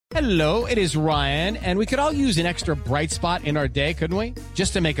Hello, it is Ryan, and we could all use an extra bright spot in our day, couldn't we?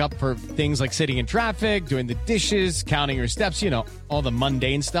 Just to make up for things like sitting in traffic, doing the dishes, counting your steps, all the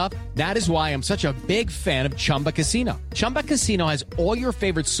mundane stuff. That is why I'm such a big fan of Chumba Casino. Chumba Casino has all your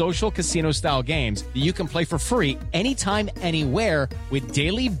favorite social casino-style games that you can play for free anytime, anywhere with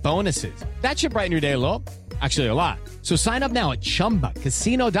daily bonuses. That should brighten your day a little. Actually, a lot. So sign up now at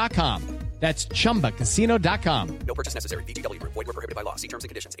ChumbaCasino.com. That's ChumbaCasino.com. No purchase necessary. VGW Group. Void where prohibited by law. See terms and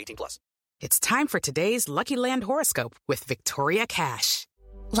conditions. 18+. It's time for today's Lucky Land horoscope with Victoria Cash.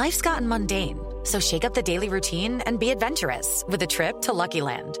 Life's gotten mundane, so shake up the daily routine and be adventurous with a trip to Lucky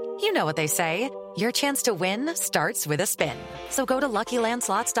Land. You know what they say. Your chance to win starts with a spin. So go to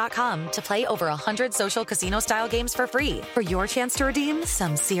LuckyLandSlots.com to play over 100 social casino-style games for free for your chance to redeem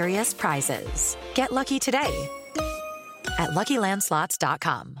some serious prizes. Get lucky today at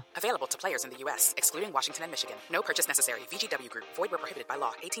LuckyLandSlots.com. Available to players in the U.S., excluding Washington and Michigan. No purchase necessary. VGW Group. Void where prohibited by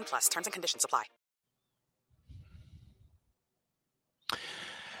law. 18+. Terms and conditions apply.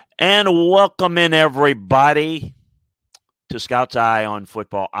 And welcome in, everybody, to Scout's Eye on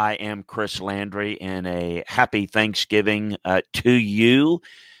Football. I am Chris Landry, and a happy Thanksgiving to you,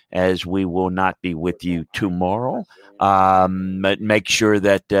 as we will not be with you tomorrow. But make sure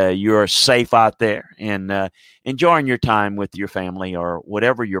that you're safe out there and enjoying your time with your family or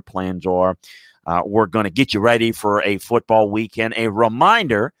whatever your plans are. We're going to get you ready for a football weekend. A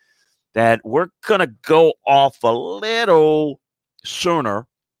reminder that we're going to go off a little sooner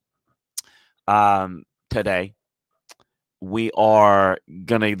today. We are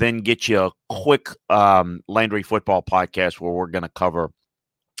going to then get you a quick Landry football podcast where we're going to cover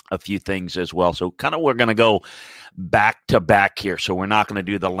a few things as well. So kind of we're going to go back to back here. So we're not going to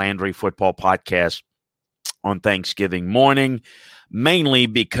do the Landry football podcast on Thanksgiving morning, mainly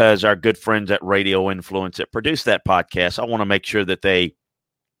because our good friends at Radio Influence that produce that podcast, I want to make sure that they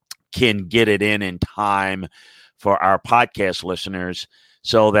can get it in time for our podcast listeners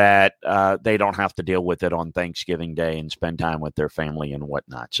so that they don't have to deal with it on Thanksgiving Day and spend time with their family and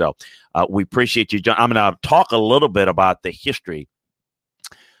whatnot. So we appreciate you, John. I'm going to talk a little bit about the history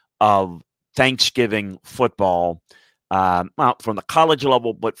of Thanksgiving football, not from the college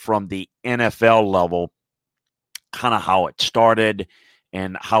level, but from the NFL level, kind of how it started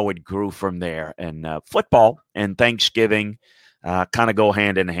and how it grew from there. And football and Thanksgiving kind of go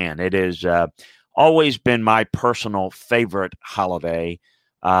hand in hand. It has always been my personal favorite holiday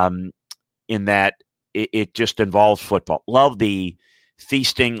in that it just involves football. Love the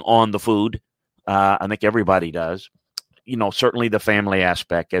feasting on the food. I think everybody does. Certainly the family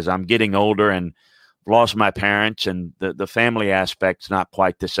aspect. As I'm getting older and lost my parents, and the family aspect's not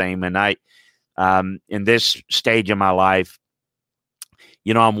quite the same. And I, in this stage of my life,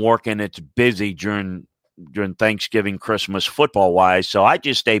 I'm working. It's busy during Thanksgiving, Christmas, football wise. So I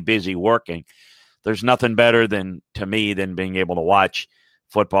just stay busy working. There's nothing better than being able to watch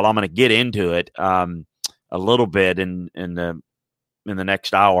football. I'm going to get into it a little bit in the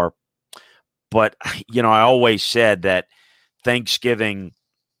next hour. But, I always said that Thanksgiving,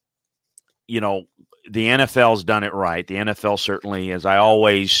 the NFL's done it right. The NFL certainly, as I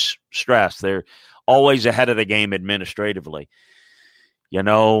always stress, they're always ahead of the game administratively. And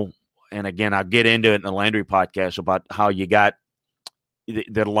again, I'll get into it in the Landry podcast about how you got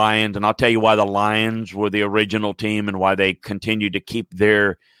the Lions, and I'll tell you why the Lions were the original team and why they continued to keep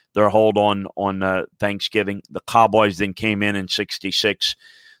their hold on Thanksgiving. The Cowboys then came in 66,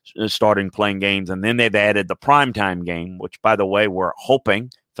 starting playing games, and then they've added the primetime game, which, by the way, we're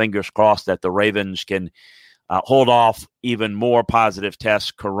hoping, fingers crossed, that the Ravens can hold off even more positive tests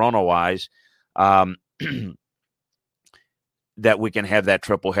corona-wise, that we can have that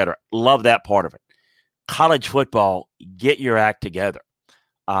triple header. Love that part of it. College football, get your act together.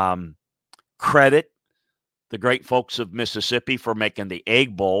 Credit the great folks of Mississippi for making the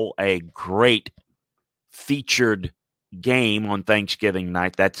Egg Bowl a great featured game on Thanksgiving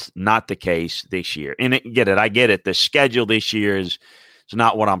night. That's not the case this year. And I get it. The schedule this year is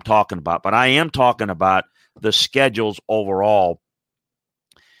not what I'm talking about, but I am talking about the schedules overall.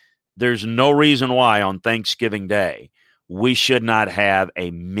 There's no reason why on Thanksgiving Day we should not have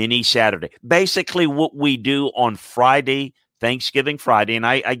a mini Saturday. Basically what we do on Friday, Thanksgiving Friday, and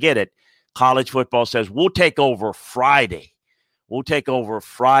I get it. College football says we'll take over Friday. We'll take over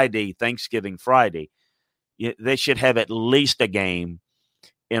Friday, Thanksgiving Friday. They should have at least a game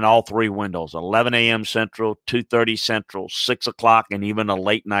in all three windows, 11 a.m. Central, 2:30 Central, 6 o'clock, and even a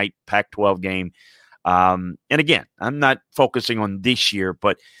late night Pac-12 game. And again, I'm not focusing on this year,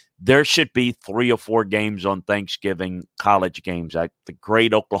 but there should be 3 or 4 games on Thanksgiving, college games. The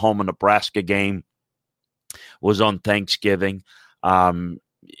great Oklahoma-Nebraska game was on Thanksgiving.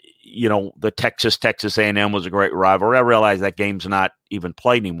 the Texas A&M was a great rivalry. I realize that game's not even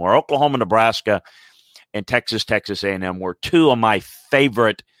played anymore. Oklahoma, Nebraska, and Texas A&M were two of my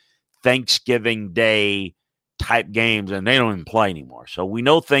favorite Thanksgiving Day type games, and they don't even play anymore. So we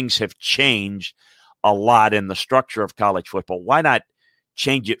know things have changed a lot in the structure of college football. Why not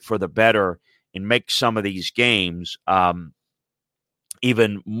change it for the better and make some of these games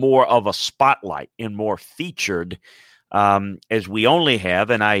even more of a spotlight and more featured, as we only have,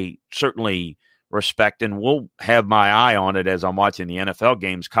 and I certainly respect and will have my eye on it as I'm watching the NFL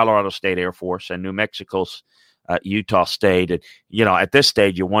games, Colorado State Air Force and New Mexico's Utah State. And, at this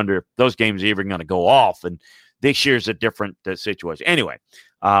stage, you wonder if those games are even going to go off. And this year's a different situation. Anyway,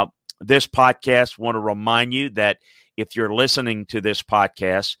 this podcast, want to remind you that if you're listening to this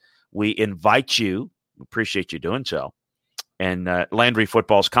podcast, we invite you, appreciate you doing so, and Landry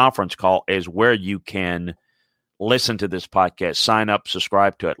Football's conference call is where you can listen to this podcast. Sign up,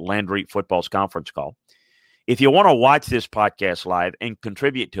 subscribe to it, Landry Football's conference call. If you want to watch this podcast live and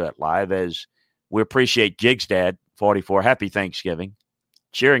contribute to it live, as we appreciate Jig's dad, 44, happy Thanksgiving,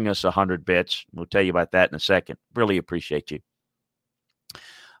 cheering us 100 bits. We'll tell you about that in a second. Really appreciate you.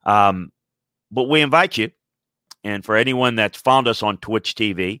 But we invite you, and for anyone that's found us on Twitch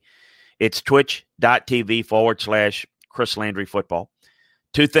TV, it's twitch.tv/Chris Landry Football.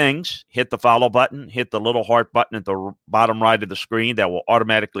 Two things: hit the follow button, hit the little heart button at the bottom right of the screen. That will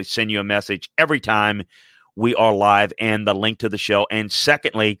automatically send you a message every time we are live and the link to the show. And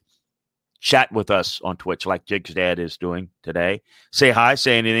secondly, chat with us on Twitch like Jig's dad is doing today. Say hi,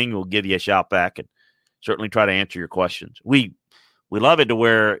 say anything. We'll give you a shout back and certainly try to answer your questions. We love it to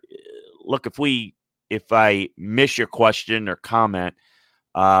where, look, if I miss your question or comment,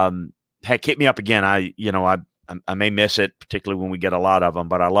 heck, hit me up again. I may miss it, particularly when we get a lot of them,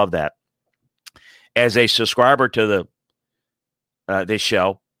 but I love that. As a subscriber to this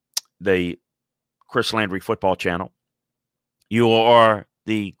show, the Chris Landry Football channel, you are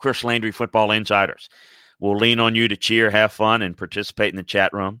the Chris Landry Football Insiders. We'll lean on you to cheer, have fun, and participate in the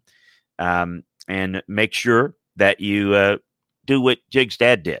chat room, and make sure that you do what Jig's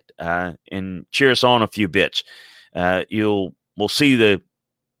dad did and cheer us on a few bits. We'll see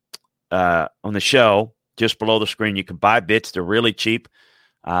on the show. Just below the screen, you can buy bits. They're really cheap.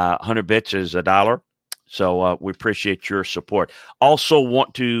 100 bits is $1. So we appreciate your support. Also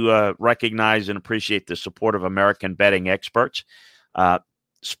want to recognize and appreciate the support of American Betting Experts,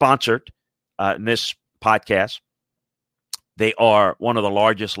 sponsored in this podcast. They are one of the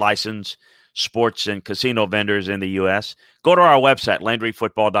largest licensed sports and casino vendors in the U.S. Go to our website,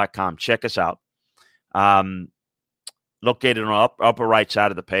 LandryFootball.com. Check us out. Located on the upper right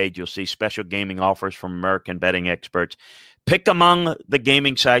side of the page, you'll see special gaming offers from American Betting Experts. Pick among the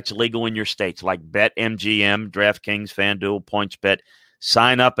gaming sites legal in your states like BetMGM, DraftKings, FanDuel, PointsBet.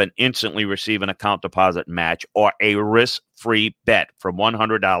 Sign up and instantly receive an account deposit match or a risk-free bet from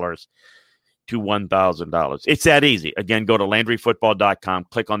 $100 to $1,000. It's that easy. Again, go to LandryFootball.com,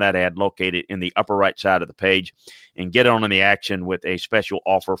 click on that ad located in the upper right side of the page, and get on in the action with a special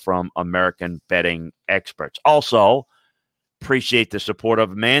offer from American Betting Experts. Also, appreciate the support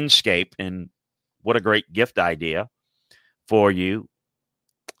of Manscaped, and what a great gift idea for you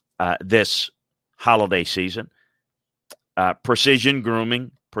this holiday season. Precision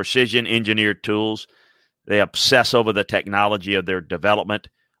grooming, precision engineered tools. They obsess over the technology of their development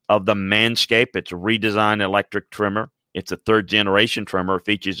of the Manscaped. It's a redesigned electric trimmer. It's a third-generation trimmer. It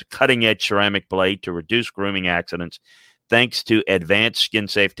features a cutting-edge ceramic blade to reduce grooming accidents. Thanks to advanced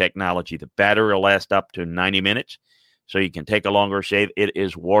skin-safe technology, the battery will last up to 90 minutes. So you can take a longer shave. It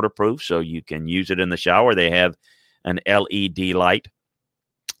is waterproof, so you can use it in the shower. They have an LED light.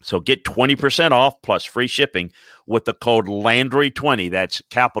 So get 20% off plus free shipping with the code LANDRY20. That's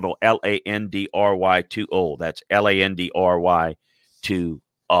capital LANDRY20. That's LANDRY20.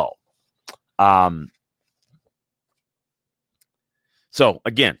 So,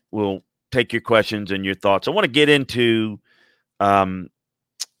 again, we'll take your questions and your thoughts. I want to get into a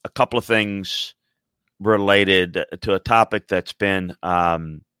couple of things related to a topic that's been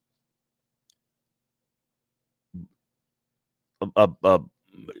come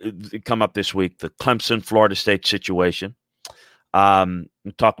up this week, the Clemson, Florida State situation. We'll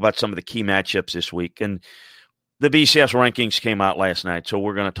talk about some of the key matchups this week. And the BCS rankings came out last night, so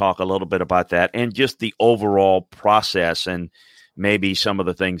we're going to talk a little bit about that and just the overall process and maybe some of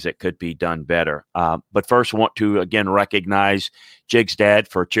the things that could be done better. But first, I want to, again, recognize Jig's dad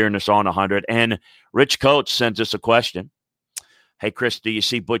for cheering us on 100. And Rich Coates sends us a question. Hey, Chris, do you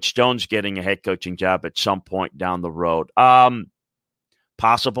see Butch Jones getting a head coaching job at some point down the road?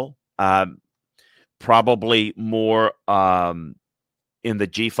 Possible. Probably more in the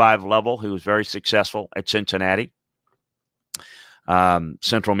G5 level. He was very successful at Cincinnati,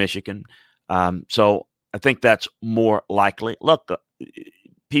 Central Michigan. So I think that's more likely. Look,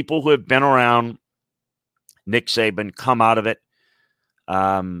 people who have been around Nick Saban come out of it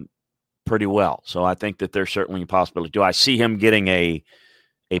pretty well. So I think that there's certainly a possibility. Do I see him getting a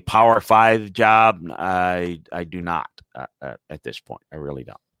Power 5 job? I do not at this point. I really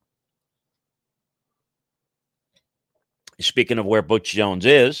don't. Speaking of where Butch Jones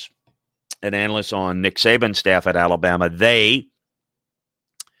is, an analyst on Nick Saban's staff at Alabama, they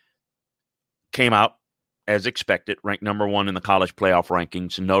came out as expected, ranked number 1 in the college playoff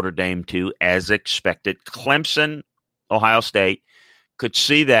rankings. Notre Dame 2, as expected. Clemson, Ohio State, could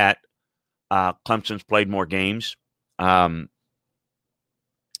see that Clemson's played more games, getting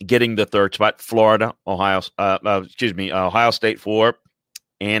the 3rd spot. Florida, Ohio State 4,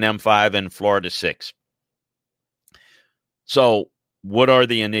 A&M 5, and Florida 6. So what are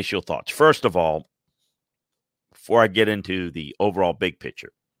the initial thoughts? First of all, before I get into the overall big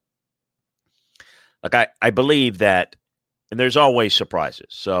picture, like I believe that, and there's always surprises,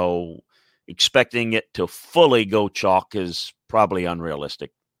 so expecting it to fully go chalk is probably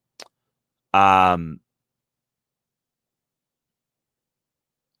unrealistic. I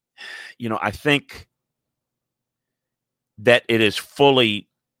think that it is fully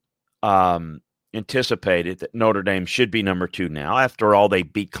anticipated that Notre Dame should be number 2 now. After all, they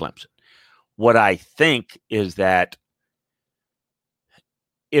beat Clemson. What I think is that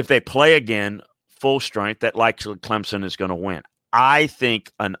if they play again full strength, that likely Clemson is going to win. I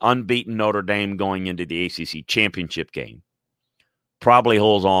think an unbeaten Notre Dame going into the ACC championship game probably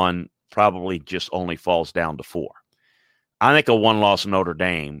holds on, probably just only falls down to 4. I think a one-loss Notre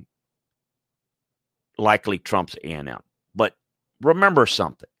Dame likely trumps A&M. But remember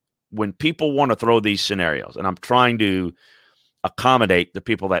something. When people want to throw these scenarios, and I'm trying to accommodate the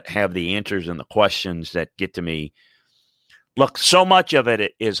people that have the answers and the questions that get to me, look, so much of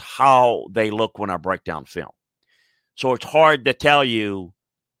it is how they look when I break down film. So it's hard to tell you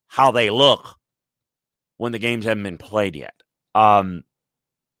how they look when the games haven't been played yet.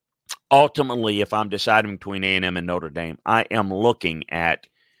 Ultimately, if I'm deciding between A&M and Notre Dame, I am looking at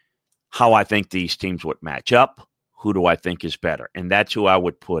how I think these teams would match up. Who do I think is better? And that's who I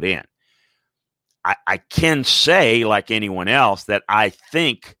would put in. I can say, like anyone else, that I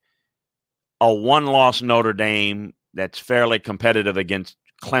think a one-loss Notre Dame that's fairly competitive against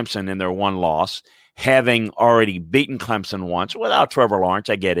Clemson in their one loss, having already beaten Clemson once without Trevor Lawrence,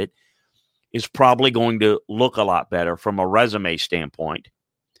 I get it, is probably going to look a lot better from a resume standpoint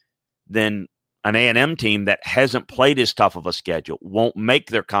than an A&M team that hasn't played as tough of a schedule, won't make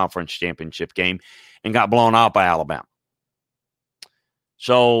their conference championship game, and got blown out by Alabama.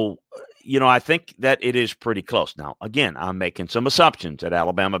 So, I think that it is pretty close. Now, again, I'm making some assumptions that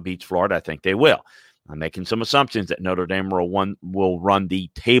Alabama beats Florida. I think they will. I'm making some assumptions that Notre Dame will run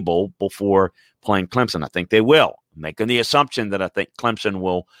the table before playing Clemson. I think they will. I'm making the assumption that I think Clemson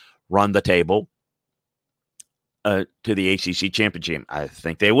will run the table to the ACC championship. I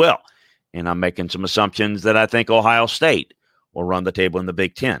think they will. And I'm making some assumptions that I think Ohio State will run the table in the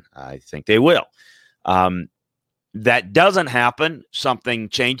Big Ten. I think they will. That doesn't happen. Something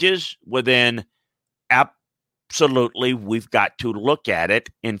changes within. Absolutely, we've got to look at it.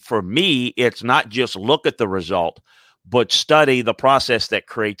 And for me, it's not just look at the result, but study the process that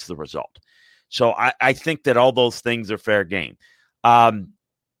creates the result. So I think that all those things are fair game.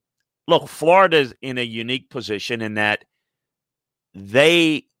 Look, Florida's in a unique position in that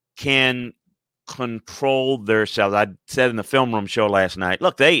they can control themselves. I said in the film room show last night,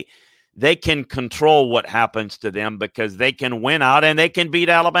 look, they can control what happens to them because they can win out and they can beat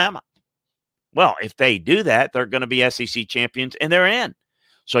Alabama. Well, if they do that, they're going to be SEC champions and they're in.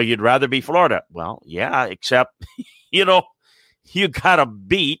 So you'd rather be Florida. Well, yeah, except, you got to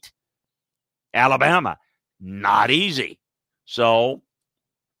beat Alabama. Not easy. So,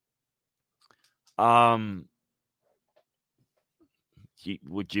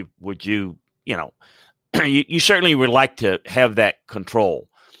 would you, you certainly would like to have that control.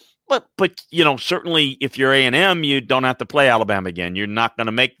 But certainly if you're A&M, you don't have to play Alabama again. You're not going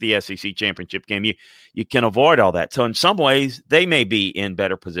to make the SEC championship game. You can avoid all that. So in some ways, they may be in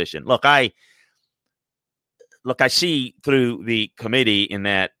better position. Look, I see through the committee in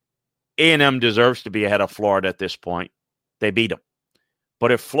that A&M deserves to be ahead of Florida at this point. They beat them.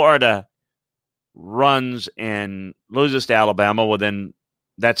 But if Florida runs and loses to Alabama, well, then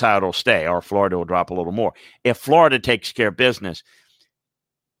that's how it'll stay, or Florida will drop a little more. If Florida takes care of business,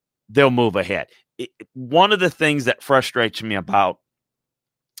 they'll move ahead. One of the things that frustrates me about,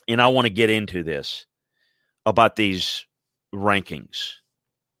 and I want to get into this, about these rankings,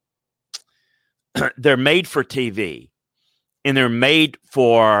 they're made for TV and they're made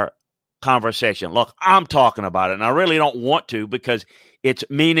for conversation. Look, I'm talking about it, and I really don't want to because it's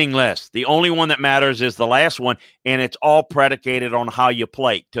meaningless. The only one that matters is the last one, and it's all predicated on how you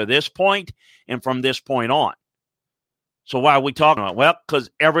play to this point and from this point on. So why are we talking about? Well, because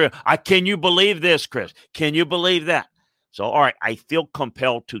can you believe this, Chris? Can you believe that? So, all right, I feel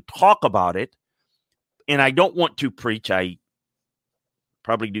compelled to talk about it, and I don't want to preach. I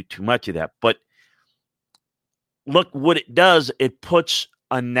probably do too much of that. But look what it does. It puts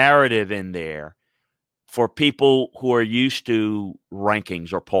a narrative in there for people who are used to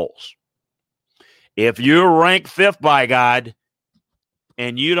rankings or polls. If you're ranked fifth, by God,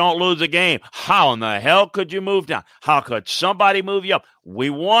 and you don't lose a game, how in the hell could you move down? How could somebody move you up? We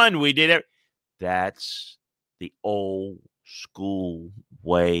won. We did it. That's the old school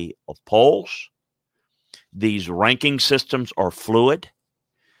way of polls. These ranking systems are fluid,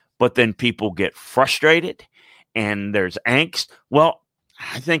 but then people get frustrated and there's angst. Well,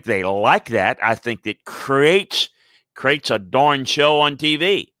 I think they like that. I think it creates a darn show on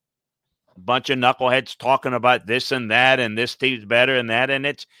TV. A bunch of knuckleheads talking about this and that, and this team's better and that, and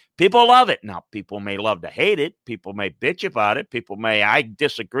it's people love it. Now, people may love to hate it. People may bitch about it. I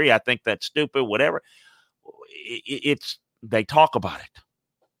disagree. I think that's stupid, whatever. They talk about it.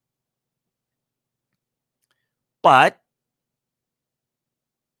 But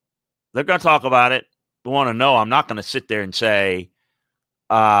they're going to talk about it. They want to know. I'm not going to sit there and say,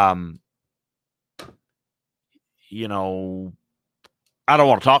 I don't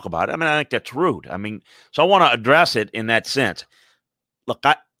want to talk about it. I mean, I think that's rude. I mean, so I want to address it in that sense. Look,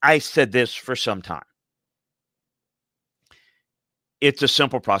 I said this for some time. It's a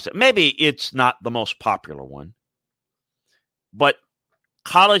simple process. Maybe it's not the most popular one, but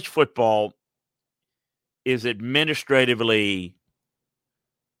college football is administratively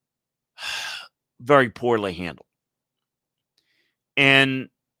very poorly handled. And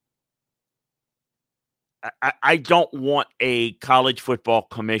I don't want a college football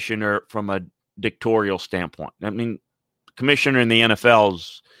commissioner from a dictatorial standpoint. I mean, commissioner in the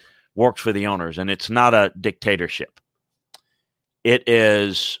NFL works for the owners, and it's not a dictatorship. It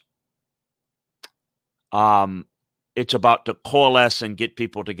is, it's about to coalesce and get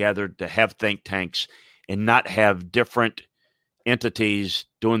people together to have think tanks and not have different entities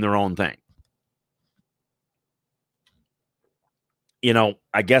doing their own thing.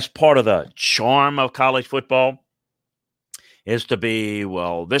 I guess part of the charm of college football is to be,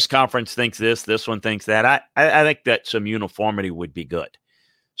 well, this conference thinks this one thinks that. I think that some uniformity would be good.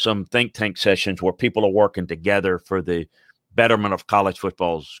 Some think tank sessions where people are working together for the betterment of college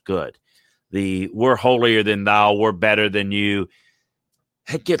football is good. We're holier than thou, we're better than you.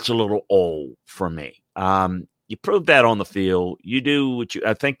 It gets a little old for me. You prove that on the field. You do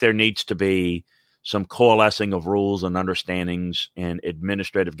I think there needs to be some coalescing of rules and understandings and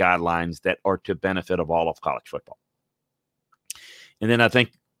administrative guidelines that are to benefit of all of college football. And then I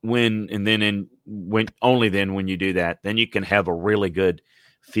think when you do that, then you can have a really good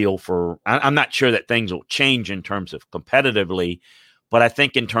feel for, I'm not sure that things will change in terms of competitively, but I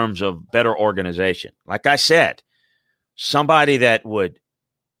think in terms of better organization. Like I said, somebody that would,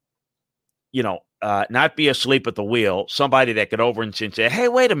 not be asleep at the wheel, somebody that could oversee and say, hey,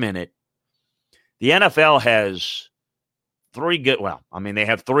 wait a minute. The NFL has they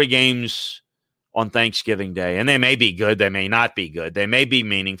have 3 games on Thanksgiving Day, and they may be good. They may not be good. They may be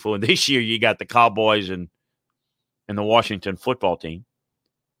meaningful. And this year you got the Cowboys and the Washington football team.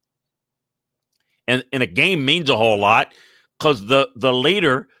 And a game means a whole lot because the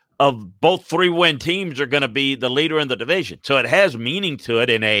leader of both 3-win teams are going to be the leader in the division. So it has meaning to it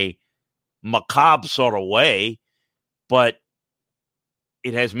in a macabre sort of way, but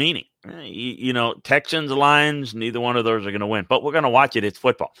it has meaning. Texans, Lions, neither one of those are going to win, but we're going to watch it. It's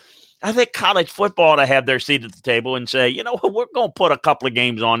football. I think college football to have their seat at the table and say, we're going to put a couple of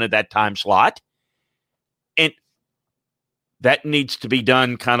games on at that time slot. And that needs to be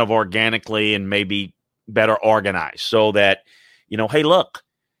done kind of organically and maybe better organized so that, hey, look,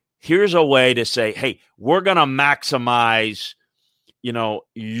 here's a way to say, hey, we're going to maximize,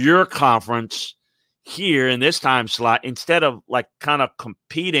 your conference here in this time slot instead of like kind of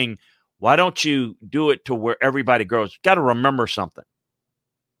competing. Why don't you do it to where everybody grows? Got to remember something.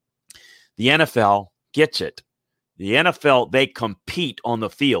 The NFL gets it. The NFL, they compete on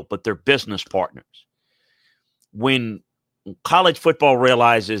the field, but they're business partners. When college football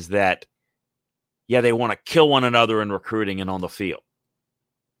realizes that, they want to kill one another in recruiting and on the field,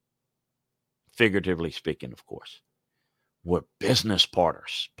 figuratively speaking, of course, we're business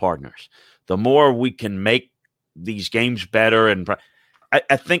partners. The more we can make these games better. And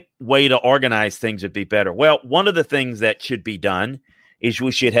I think way to organize things would be better. Well, one of the things that should be done is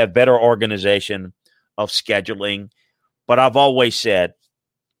we should have better organization of scheduling. But I've always said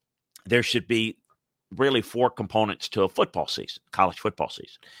there should be really 4 components to a football season, college football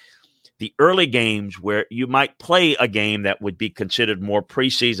season. The early games where you might play a game that would be considered more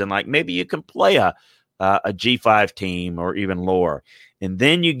preseason, like maybe you can play a G5 team or even lower. And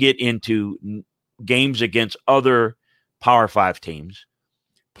then you get into games against other Power 5 teams,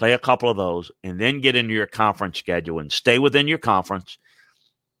 play a couple of those, and then get into your conference schedule and stay within your conference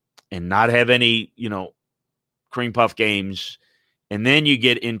and not have any, cream puff games. And then you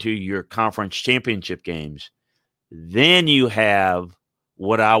get into your conference championship games. Then you have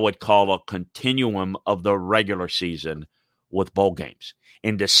what I would call a continuum of the regular season with bowl games.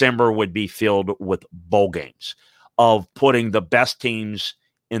 And December would be filled with bowl games of putting the best teams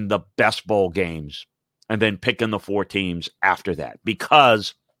in the best bowl games and then picking the 4 teams after that.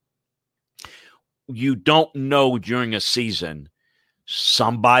 Because you don't know during a season,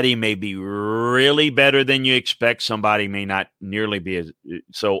 somebody may be really better than you expect. Somebody may not nearly be as.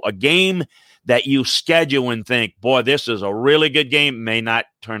 So a game that you schedule and think, boy, this is a really good game, may not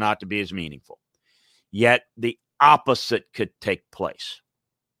turn out to be as meaningful. Yet the opposite could take place.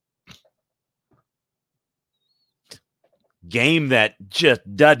 Game that just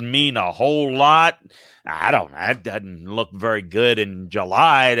doesn't mean a whole lot. I don't know. It doesn't look very good in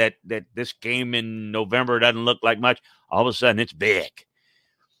July. That this game in November doesn't look like much. All of a sudden, it's big.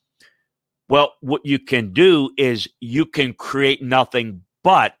 Well, what you can do is you can create nothing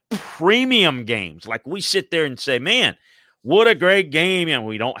but premium games. Like we sit there and say, man, what a great game. And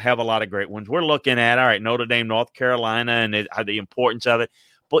we don't have a lot of great ones. We're looking at, all right, Notre Dame, North Carolina, and the importance of it.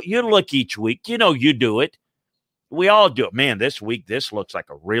 But you look each week, you do it. We all do it. Man, this week, this looks like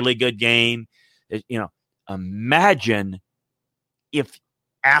a really good game. Imagine if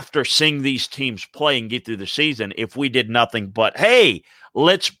after seeing these teams play and get through the season, if we did nothing but, hey,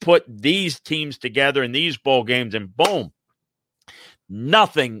 let's put these teams together in these bowl games and boom,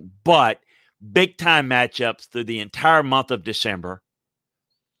 nothing but big-time matchups through the entire month of December.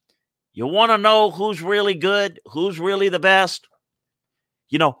 You want to know who's really good, who's really the best?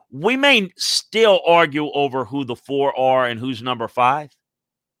 We may still argue over who the 4 are and who's number 5,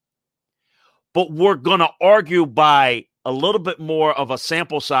 but we're going to argue by a little bit more of a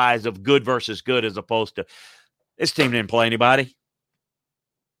sample size of good versus good as opposed to this team didn't play anybody.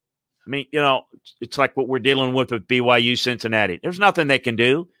 I mean, it's like what we're dealing with BYU Cincinnati. There's nothing they can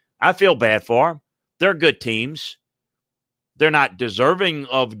do. I feel bad for them. They're good teams. They're not deserving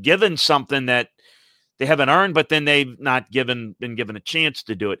of giving something that they haven't earned, but then they've not been given a chance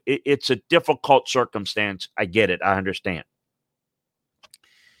to do it. It's a difficult circumstance. I get it. I understand.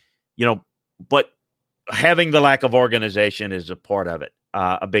 But having the lack of organization is a part of it,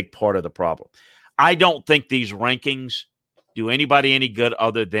 a big part of the problem. I don't think these rankings do anybody any good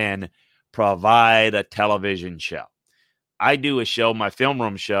other than provide a television show. I do a show, my film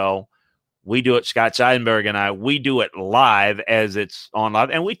room show. We do it, Scott Seidenberg and I, we do it live as it's on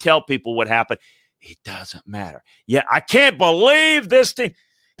live, and we tell people what happened. It doesn't matter. Yeah, I can't believe this team.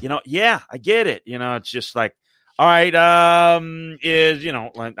 Yeah, I get it. It's just like, all right, I'll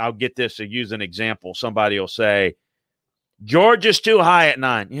get this to use an example. Somebody will say, Georgia's too high at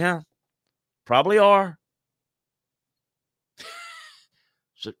 9. Yeah, probably are.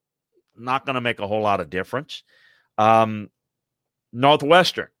 So not going to make a whole lot of difference.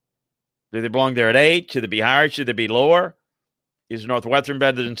 Northwestern, do they belong there at 8? Should they be higher? Should they be lower? Is Northwestern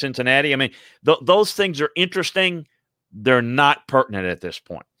better than Cincinnati? I mean, those things are interesting. They're not pertinent at this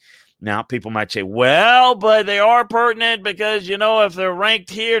point. Now, people might say, well, but they are pertinent because, if they're ranked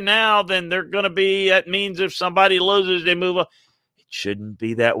here now, then they're going to be, that means if somebody loses, they move up. It shouldn't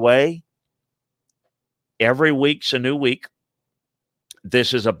be that way. Every week's a new week.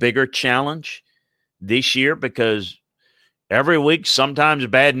 This is a bigger challenge this year because every week, sometimes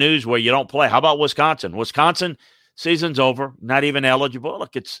bad news where you don't play. How about Wisconsin? Wisconsin, season's over, not even eligible.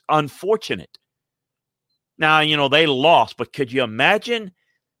 Look, it's unfortunate. Now, they lost, but could you imagine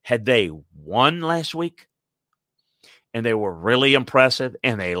had they won last week and they were really impressive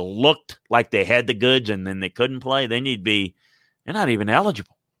and they looked like they had the goods and then they couldn't play? Then they're not even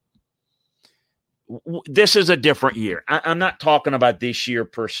eligible. This is a different year. I'm not talking about this year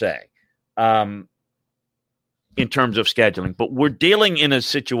per se in terms of scheduling, but we're dealing in a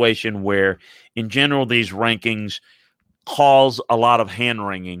situation where, in general, these rankings cause a lot of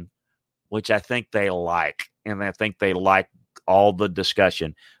hand-wringing, which I think they like, and I think they like all the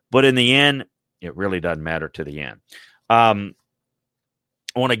discussion. But in the end, it really doesn't matter to the end.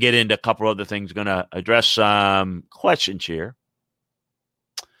 I want to get into a couple other things. Going to address some questions here.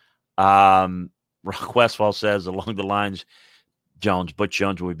 Rock Westfall says along the lines, Butch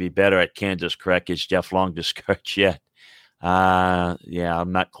Jones would be better at Kansas, correct? Is Jeff Long discouraged yet? Yeah,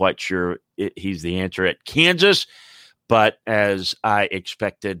 I'm not quite sure he's the answer at Kansas, but as I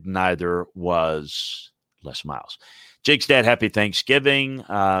expected, neither was Les Miles. Jake's dad, happy Thanksgiving.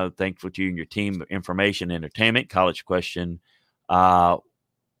 Thankful to you and your team. Information, entertainment, college question. The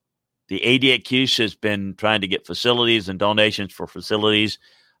AD at Cuse has been trying to get facilities and donations for facilities.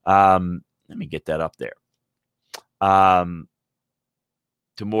 Let me get that up there.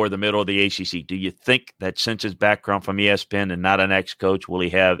 To more the middle of the ACC. Do you think that since his background from ESPN and not an ex-coach, will he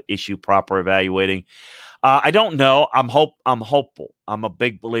have issue proper evaluating? I don't know. I'm hopeful. I'm a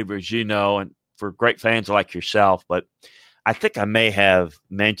big believer, as you know, and for great fans like yourself. But I think I may have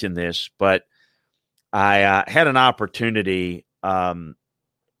mentioned this, but I had an opportunity.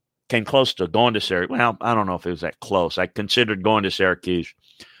 Came close to going to Syracuse. Well, I don't know if it was that close. I considered going to Syracuse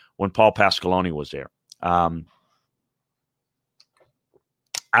when Paul Pasqualoni was there.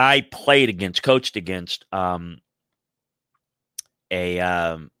 I coached against a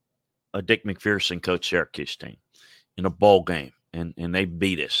Dick McPherson coach Syracuse team in a bowl game, and they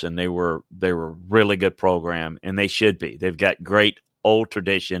beat us, and they were really good program, and they should be. They've got great old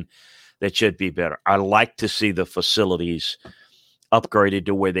tradition that should be better. I like to see the facilities upgraded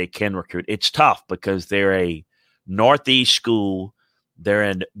to where they can recruit. It's tough because they're a Northeast school. They're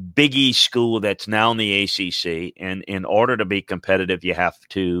in Big East school that's now in the ACC, and in order to be competitive, you have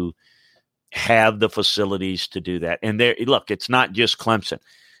to have the facilities to do that. And look, it's not just Clemson.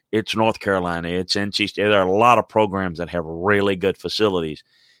 It's North Carolina. It's NC State. There are a lot of programs that have really good facilities,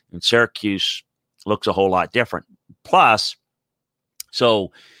 and Syracuse looks a whole lot different. Plus,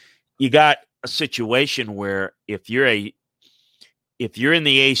 so you got a situation where if you're in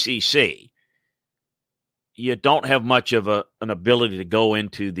the ACC, you don't have much of an ability to go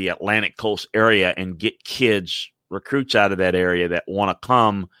into the Atlantic Coast area and get recruits out of that area that want to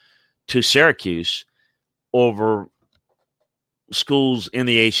come to Syracuse over schools in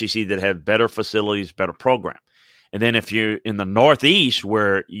the ACC that have better facilities, better program. And then if you're in the Northeast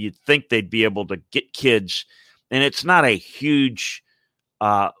where you think they'd be able to get kids, and it's not a huge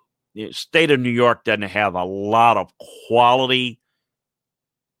state of New York doesn't have a lot of quality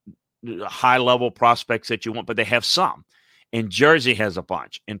high-level prospects that you want, but they have some. And Jersey has a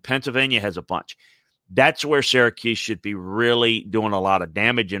bunch, and Pennsylvania has a bunch. That's where Syracuse should be really doing a lot of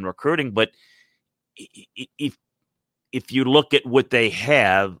damage in recruiting. But if you look at what they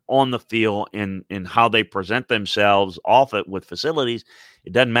have on the field and how they present themselves off it with facilities,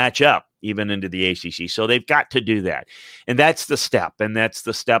 it doesn't match up even into the ACC. So they've got to do that. And that's the step. And that's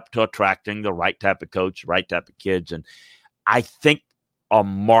the step to attracting the right type of coach, right type of kids. And I think a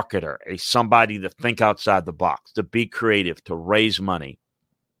marketer, somebody to think outside the box, to be creative, to raise money.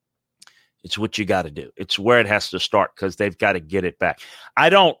 It's what you got to do. It's where it has to start because they've got to get it back.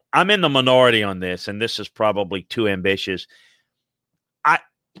 I'm in the minority on this, and this is probably too ambitious.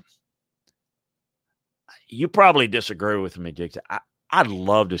 You probably disagree with me, Jake. I'd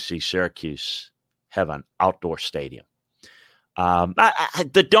love to see Syracuse have an outdoor stadium.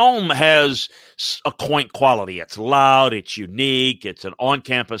 The Dome has a quaint quality. It's loud. It's unique. It's an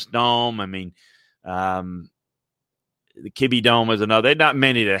on-campus dome. I mean, the Kibbe Dome is another. There are not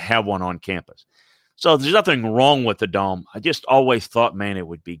many that have one on campus. So there's nothing wrong with the Dome. I just always thought, man, it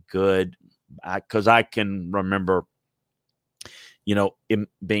would be good because I can remember,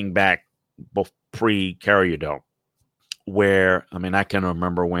 being back pre-Carrier Dome where, I can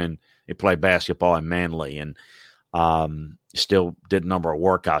remember when they played basketball in Manly and still did a number of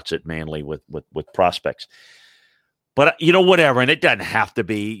workouts at Manly with prospects. But, whatever. And it doesn't have to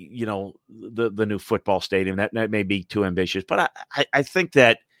be, the new football stadium. That may be too ambitious. But I think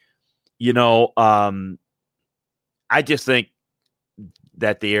that, I just think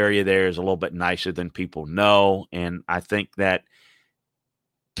that the area there is a little bit nicer than people know. And I think that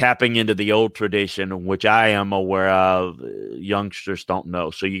tapping into the old tradition, which I am aware of, youngsters don't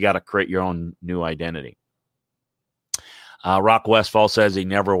know. So you got to create your own new identity. Rock Westfall says he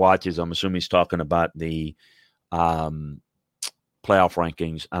never watches. I'm assuming he's talking about the playoff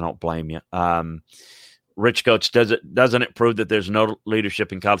rankings. I don't blame you. Rich Coach, doesn't it prove that there's no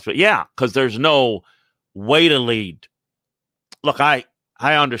leadership in college? But yeah, because there's no way to lead. Look, I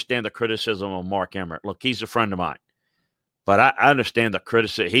understand the criticism of Mark Emmert. Look, he's a friend of mine. But I understand the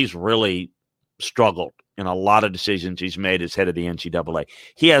criticism. He's really struggled in a lot of decisions he's made as head of the NCAA.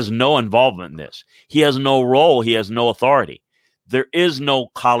 He has no involvement in this. He has no role. He has no authority. there is no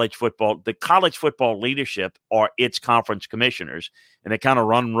college football. The college football leadership are its conference commissioners, and they kind of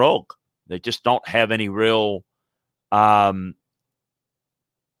run rogue. They just don't have any real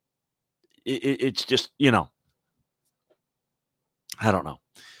it's just, I don't know.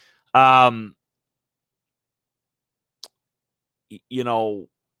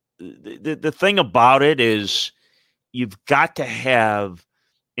 The thing about it is you've got to have,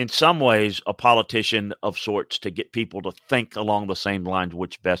 in some ways, a politician of sorts to get people to think along the same lines,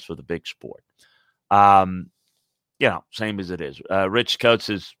 which best for the big sport. Same as it is. Rich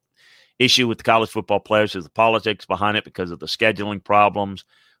Coates' issue with the college football players is the politics behind it because of the scheduling problems,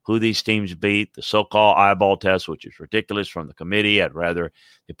 who these teams beat, the so-called eyeball test, which is ridiculous from the committee. I'd rather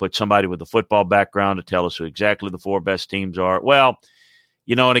they put somebody with a football background to tell us who exactly the 4 best teams are. Well,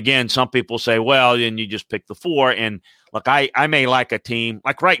 and again, some people say, well, then you just pick the 4. And look, I may like a team.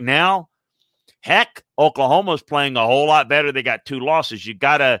 Like right now, heck, Oklahoma's playing a whole lot better. They got 2 losses. You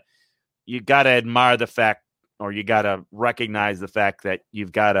gotta admire the fact, or you gotta recognize the fact that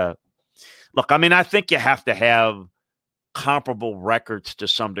you've got to look. I mean, I think you have to have comparable records to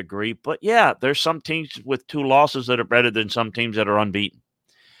some degree, but yeah, there's some teams with 2 losses that are better than some teams that are unbeaten.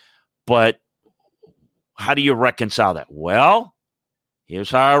 But how do you reconcile that? Well, here's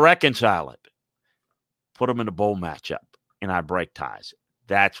how I reconcile it. Put them in a bowl matchup, and I break ties.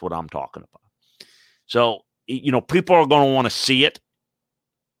 That's what I'm talking about. So, people are going to want to see it,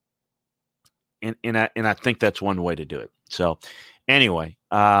 and I think that's one way to do it. So, anyway,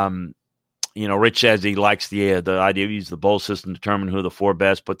 Rich says he likes the idea of use the bowl system to determine who the 4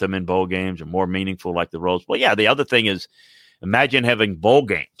 best, put them in bowl games, are more meaningful like the Rose Bowl. Yeah, the other thing is, imagine having bowl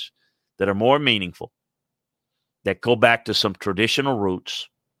games that are more meaningful, that go back to some traditional roots.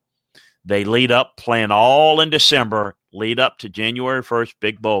 They lead up, playing all in December, lead up to January 1st,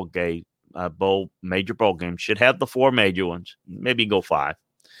 big bowl game, major bowl game. Should have the 4 major ones, maybe go 5.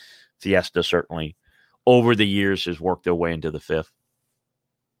 Fiesta certainly over the years has worked their way into the 5th.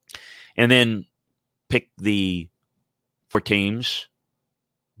 And then pick for teams,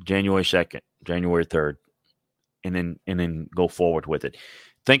 January 2nd, January 3rd, and then go forward with it.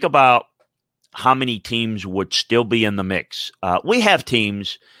 Think about how many teams would still be in the mix. We have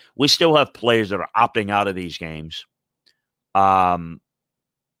teams, we still have players that are opting out of these games.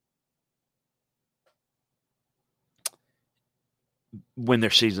 When their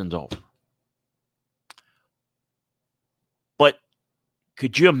season's over. But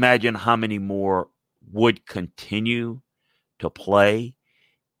could you imagine how many more would continue to play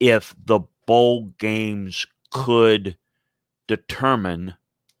if the bowl games could determine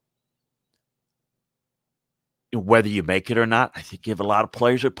whether you make it or not? I think you have a lot of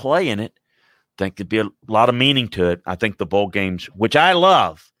players that play in it. I think there'd be a lot of meaning to it. I think the bowl games, which I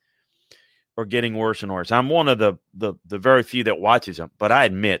love, are getting worse and worse. I'm one of the very few that watches them, but I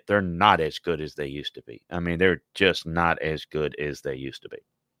admit they're not as good as they used to be. I mean, they're just not as good as they used to be.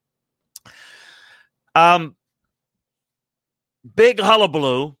 Big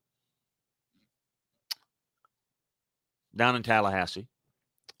hullabaloo down in Tallahassee,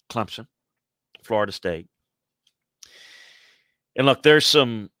 Clemson, Florida State. And look, there's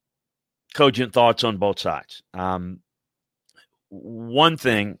some cogent thoughts on both sides. One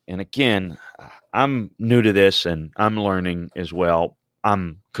thing, and again, I'm new to this and I'm learning as well.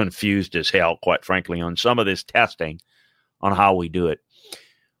 I'm confused as hell, quite frankly, on some of this testing on how we do it.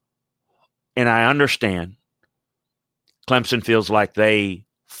 And I understand Clemson feels like they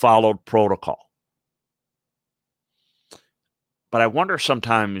followed protocol. But I wonder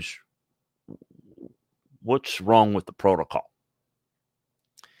sometimes what's wrong with the protocol.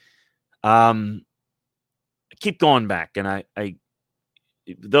 I keep going back, and I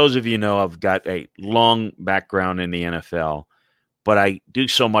those of you know I've got a long background in the NFL, but I do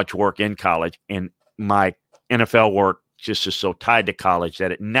so much work in college, and my NFL work just is so tied to college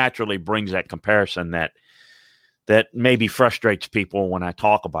that it naturally brings that comparison that maybe frustrates people when I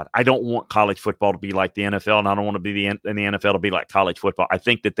talk about it. I don't want college football to be like the NFL, and I don't want to be in the NFL to be like college football. I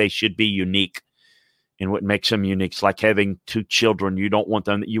think that they should be unique. And what makes them unique is like having 2 children. You want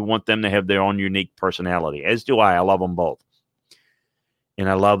them to have their own unique personality, as do I. I love them both. And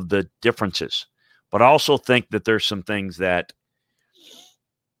I love the differences. But I also think that there's some things that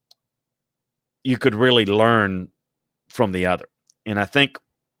you could really learn from the other. And I think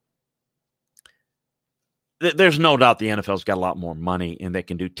there's no doubt the NFL's got a lot more money and they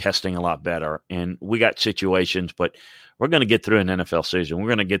can do testing a lot better. And we got situations, but we're going to get through an NFL season. We're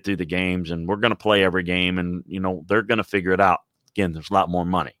going to get through the games and we're going to play every game. And, they're going to figure it out. Again, there's a lot more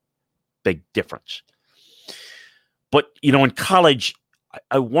money. Big difference. But, in college,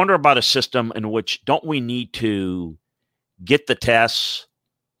 I wonder about a system in which don't we need to get the tests.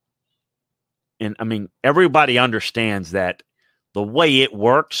 And, I mean, everybody understands that the way it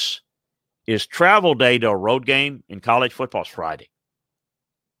works is travel day to a road game in college football is Friday.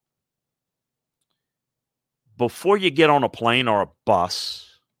 Before you get on a plane or a bus,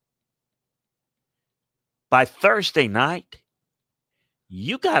 by Thursday night,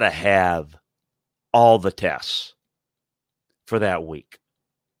 you got to have all the tests for that week.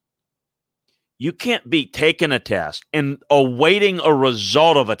 You can't be taking a test and awaiting a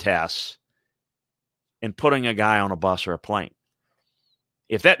result of a test and putting a guy on a bus or a plane.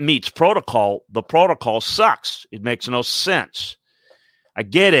 If that meets protocol, the protocol sucks. It makes no sense. I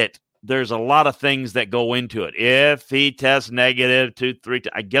get it. There's a lot of things that go into it. If he tests negative 2, 3,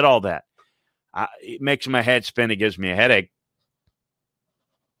 I get all that. It makes my head spin. It gives me a headache.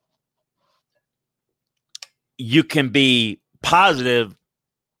 You can be positive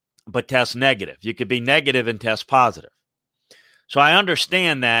but test negative. You could be negative and test positive. So I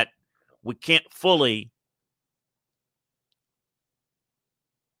understand that we can't fully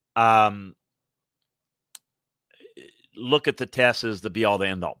look at the test as the be-all, the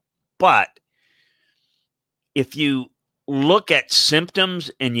end-all. But if you look at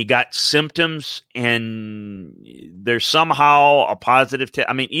symptoms and you got symptoms and there's somehow a positive test,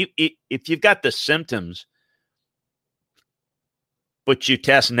 I mean, if you've got the symptoms but you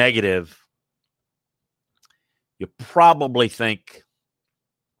test negative, you probably think,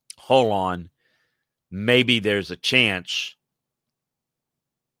 hold on, maybe there's a chance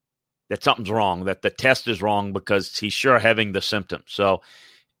that something's wrong, that the test is wrong because he's sure having the symptoms. So,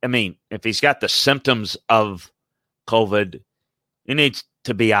 I mean, if he's got the symptoms of COVID, he needs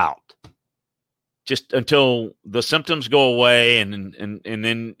to be out just until the symptoms go away. And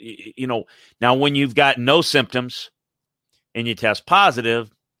then, you know, now when you've got no symptoms and you test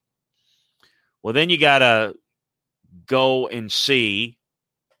positive, well, then you got to go and see,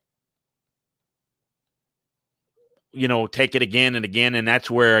 you know, take it again and again. And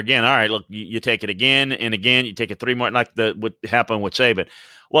that's where, again, all right, look, you take it again and again, you take it 3 more, like what happened with Saban.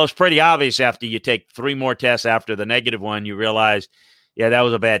 Well, it's pretty obvious after you take 3 more tests after the negative one, you realize, yeah, that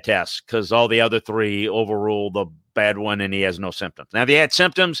was a bad test because all the other 3 overruled the bad one and he has no symptoms. Now, if he had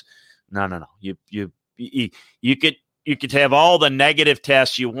symptoms, no. You could have all the negative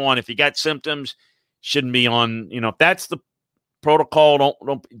tests you want. If you got symptoms, shouldn't be on, you know, if that's the protocol,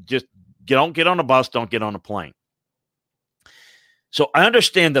 don't get on a bus, don't get on a plane. So I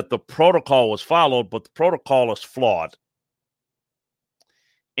understand that the protocol was followed, but the protocol is flawed.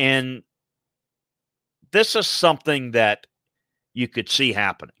 And this is something that you could see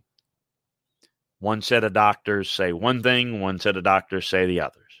happening. One set of doctors say one thing, one set of doctors say the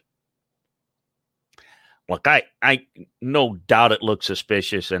others. Look, I no doubt it looks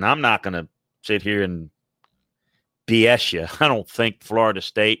suspicious, and I'm not going to sit here and BS you. I don't think Florida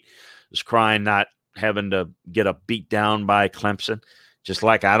State is crying not having to get a beat down by Clemson, just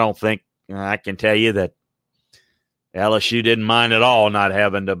like I don't think I can tell you that LSU didn't mind at all not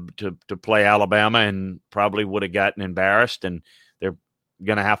having to play Alabama and probably would have gotten embarrassed, and they're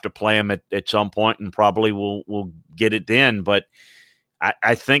going to have to play them at some point and probably will get it then. But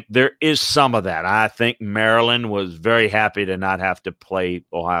I think there is some of that. I think Maryland was very happy to not have to play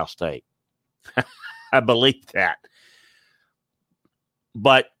Ohio State. I believe that.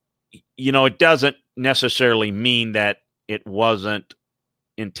 But, you know, it doesn't necessarily mean that it wasn't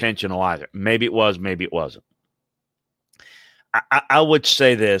intentional either. Maybe it was, maybe it wasn't. I would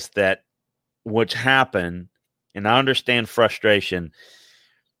say this, that what's happened, and I understand frustration,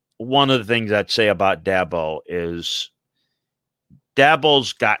 one of the things I'd say about Dabo is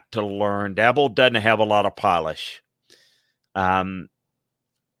Dabo's got to learn. Dabo doesn't have a lot of polish. You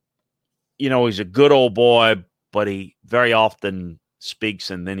know, he's a good old boy, but he very often speaks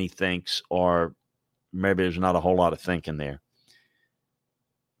and then he thinks, or maybe there's not a whole lot of thinking there.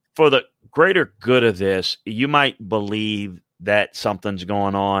 For the greater good of this, you might believe that something's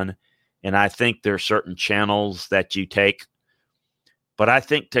going on, and I think there are certain channels that you take. But I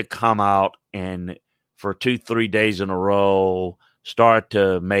think to come out and for 2-3 days in a row start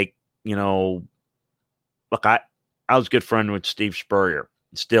to make, you know, look, I was a good friend with Steve Spurrier,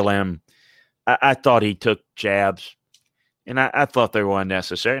 still am. I thought he took jabs, and I thought they were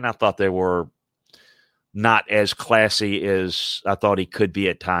unnecessary, and I thought they were not as classy as I thought he could be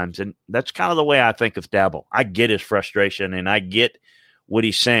at times. And that's kind of the way I think of Dabo. I get his frustration, and I get what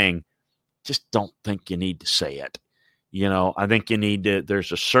he's saying. Just don't think you need to say it. You know, I think you need to,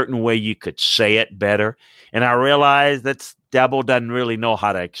 there's a certain way you could say it better. And I realize that Dabo doesn't really know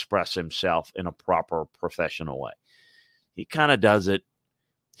how to express himself in a proper professional way. He kind of does it.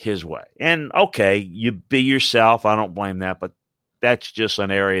 his way. And, okay, you be yourself. I don't blame that, but that's just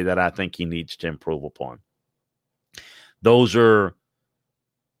an area that I think he needs to improve upon. Those are,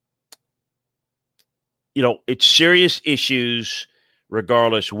 it's serious issues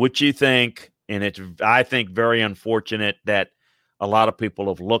regardless what you think, and it's, I think, very unfortunate that a lot of people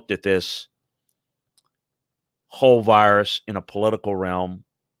have looked at this whole virus in a political realm.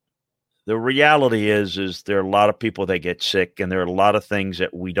 The reality is there are a lot of people that get sick, and there are a lot of things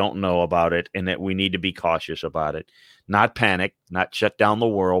that we don't know about it and that we need to be cautious about it. Not panic, not shut down the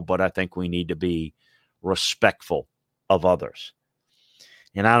world, but I think we need to be respectful of others.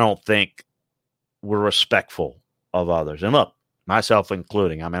 And I don't think we're respectful of others. And look, myself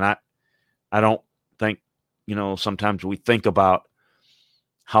including, I don't think, sometimes we think about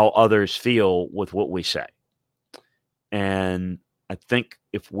how others feel with what we say. And I think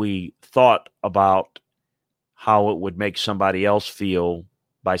if we thought about how it would make somebody else feel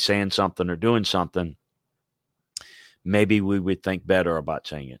by saying something or doing something, maybe we would think better about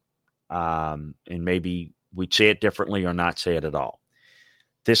saying it. And maybe we'd say it differently or not say it at all.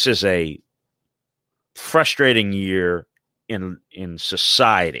 This is a frustrating year in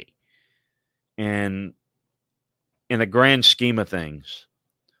society. And in the grand scheme of things,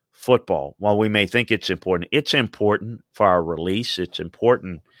 football, while we may think it's important for our release. It's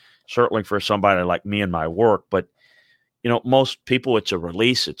important certainly for somebody like me and my work. But, most people, it's a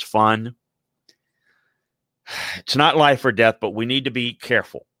release. It's fun. It's not life or death, but we need to be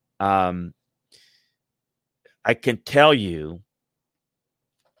careful. I can tell you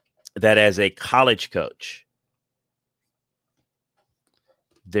that as a college coach,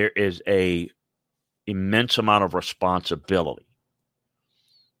 there is a immense amount of responsibility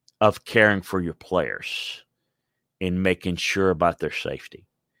of caring for your players and making sure about their safety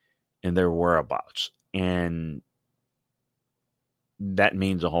and their whereabouts. And that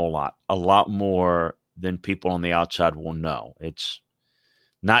means a whole lot more than people on the outside will know. It's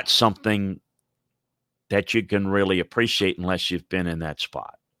not something that you can really appreciate unless you've been in that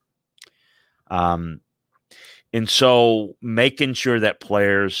spot. And so making sure that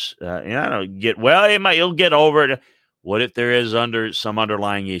players, you'll get over it. What if there is some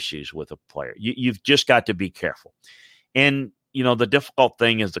underlying issues with a player? You've just got to be careful. And, the difficult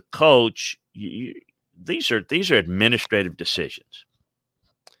thing as the coach, these are administrative decisions.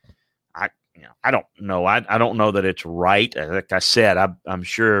 I don't know. I don't know that it's right. Like I said, I'm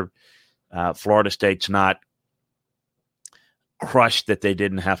sure Florida State's not crushed that they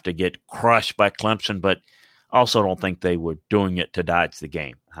didn't have to get crushed by Clemson, but I also don't think they were doing it to dodge the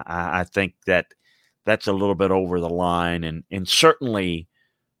game. I think that's a little bit over the line and certainly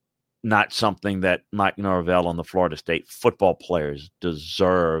not something that Mike Norvell and the Florida State football players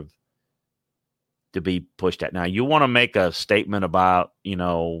deserve to be pushed at. Now, you want to make a statement about,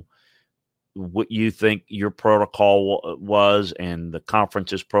 what you think your protocol was and the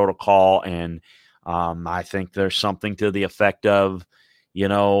conference's protocol. And I think there's something to the effect of,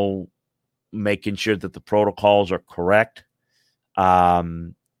 making sure that the protocols are correct.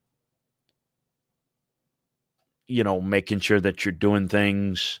 Making sure that you're doing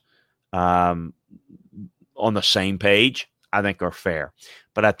things on the same page, I think are fair.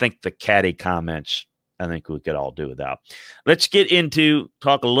 But I think the catty comments, I think we could all do without. Let's get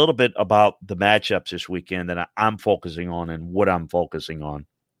talk a little bit about the matchups this weekend that I'm focusing on and what I'm focusing on.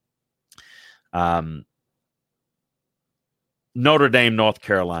 Notre Dame, North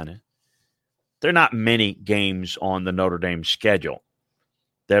Carolina. There are not many games on the Notre Dame schedule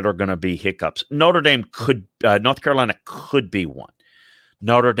that are going to be hiccups. North Carolina could be one.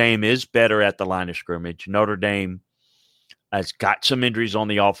 Notre Dame is better at the line of scrimmage. Notre Dame has got some injuries on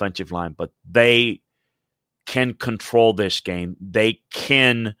the offensive line, but they can control this game. They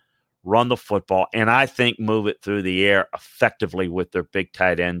can run the football, and I think move it through the air effectively with their big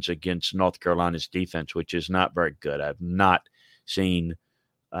tight ends against North Carolina's defense, which is not very good. I've not seen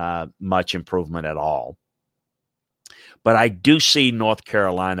much improvement at all. But I do see North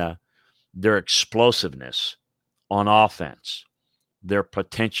Carolina, their explosiveness on offense, their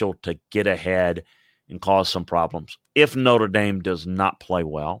potential to get ahead and cause some problems. If Notre Dame does not play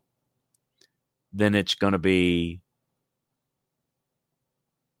well, then it's going to be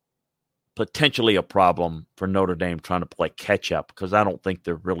potentially a problem for Notre Dame trying to play catch-up because I don't think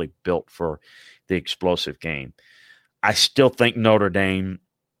they're really built for the explosive game. I still think Notre Dame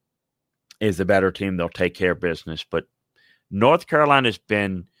is the better team. They'll take care of business. But North Carolina's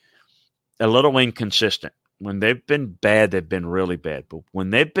been a little inconsistent. When they've been bad, they've been really bad. But when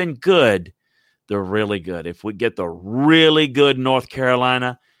they've been good, they're really good. If we get the really good North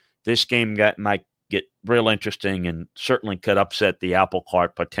Carolina, this game might get real interesting and certainly could upset the apple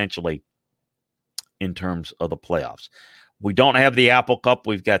cart potentially in terms of the playoffs. We don't have the Apple Cup.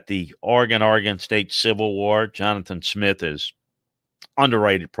 We've got the Oregon State Civil War. Jonathan Smith is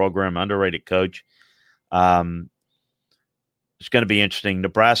underrated program, underrated coach. It's going to be interesting.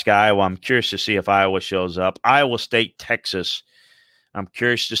 Nebraska, Iowa. I'm curious to see if Iowa shows up. Iowa State, Texas. I'm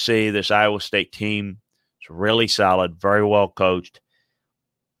curious to see this Iowa State team. It's really solid, very well coached.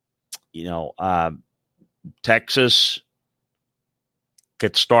 Texas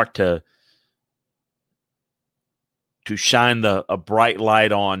could start to shine a bright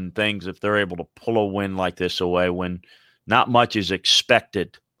light on things if they're able to pull a win like this away when not much is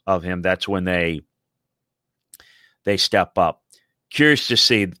expected of him. That's when they step up. Curious to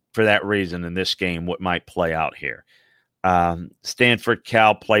see for that reason in this game what might play out here. Stanford,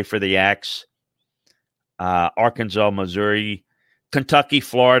 Cal play for the Axe. Arkansas, Missouri, Kentucky,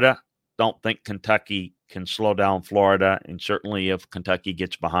 Florida. Don't think Kentucky can slow down Florida, and certainly if Kentucky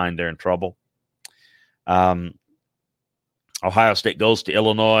gets behind, they're in trouble. Ohio State goes to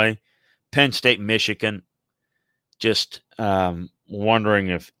Illinois. Penn State, Michigan. Just wondering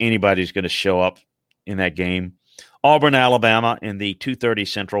if anybody's going to show up in that game. Auburn, Alabama in the 2:30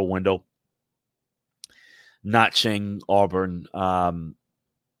 Central window. Not seeing Auburn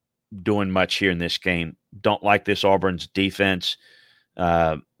doing much here in this game. Don't like this Auburn's defense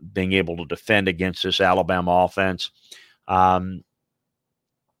being able to defend against this Alabama offense.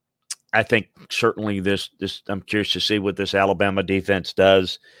 I think certainly this I'm curious to see what this Alabama defense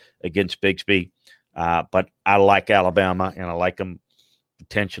does against Bigsby. But I like Alabama, and I like them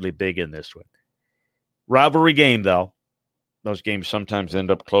potentially big in this one. Rivalry game, though. Those games sometimes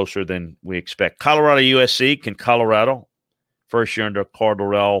end up closer than we expect. Colorado, USC. Can Colorado, first year under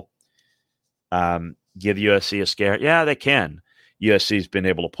Cardorell, give USC a scare? Yeah, they can. USC's been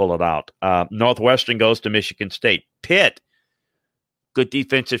able to pull it out. Northwestern goes to Michigan State. Pitt, good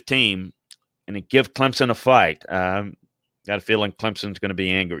defensive team, and it give Clemson a fight. Got a feeling Clemson's going to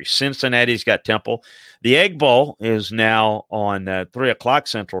be angry. Cincinnati's got Temple. The Egg Bowl is now on 3 o'clock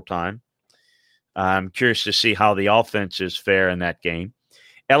Central Time. I'm curious to see how the offenses fare in that game.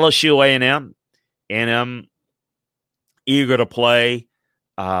 LSU, A&M. A&M eager to play.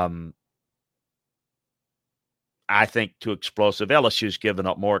 I think too explosive. LSU's given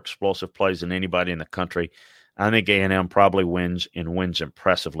up more explosive plays than anybody in the country. I think A&M probably wins and wins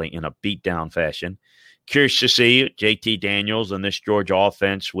impressively in a beatdown fashion. Curious to see JT Daniels and this Georgia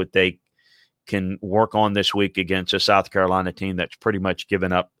offense, what they can work on this week against a South Carolina team that's pretty much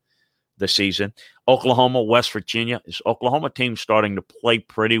given up the season. Oklahoma, West Virginia. This Oklahoma team starting to play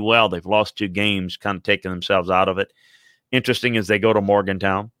pretty well. They've lost 2 games, kind of taking themselves out of it. Interesting as they go to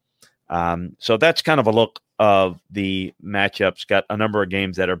Morgantown. So that's kind of a look of the matchups. Got a number of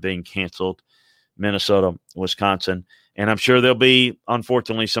games that are being canceled. Minnesota, Wisconsin, and I'm sure there'll be,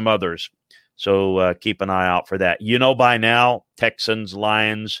 unfortunately, some others. So keep an eye out for that. By now, Texans,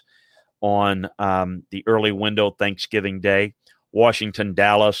 Lions on the early window Thanksgiving Day. Washington,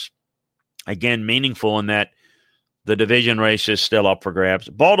 Dallas. Again, meaningful in that the division race is still up for grabs.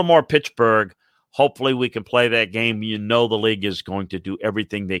 Baltimore, Pittsburgh. Hopefully we can play that game. The league is going to do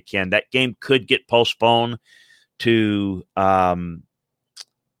everything they can. That game could get postponed to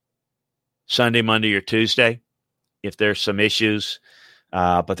Sunday, Monday, or Tuesday if there's some issues.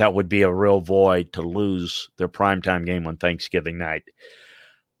 But that would be a real void to lose their primetime game on Thanksgiving night.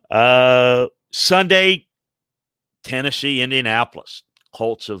 Sunday, Tennessee, Indianapolis.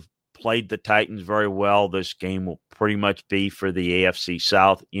 Colts have played the Titans very well. This game will pretty much be for the AFC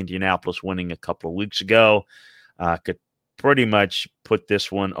South. Indianapolis winning a couple of weeks ago could pretty much put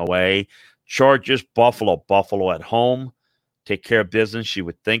this one away. Chargers, Buffalo. Buffalo at home. Take care of business. You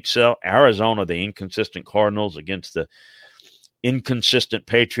would think so. Arizona, the inconsistent Cardinals against the inconsistent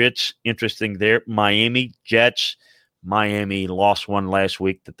Patriots. Interesting there. Miami, Jets. Miami lost one last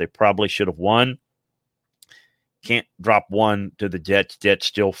week that they probably should have won. Can't drop one to the Jets. Jets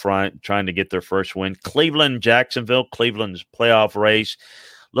still trying to get their first win. Cleveland, Jacksonville. Cleveland's playoff race.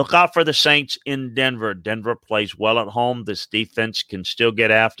 Look out for the Saints in Denver. Denver plays well at home. This defense can still get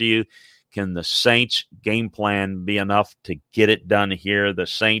after you. Can the Saints' game plan be enough to get it done here? The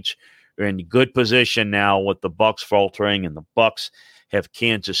Saints are in good position now with the Bucs faltering, and the Bucs have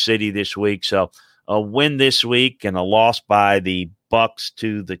Kansas City this week. So a win this week and a loss by the Bucs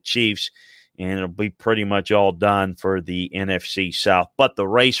to the Chiefs, and it'll be pretty much all done for the NFC South. But the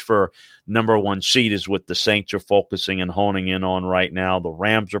race for number 1 seed is what the Saints are focusing and honing in on right now. The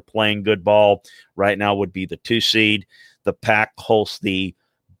Rams are playing good ball. Right now would be the 2 seed. The Pack hosts the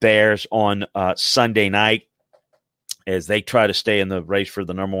Bears on Sunday night. as they try to stay in the race for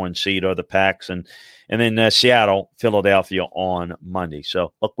the number one seed or the Packs, and then Seattle, Philadelphia on Monday.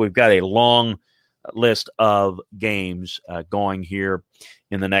 So, look, we've got a long list of games going here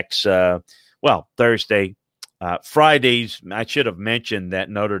in the next, Thursday. Fridays, I should have mentioned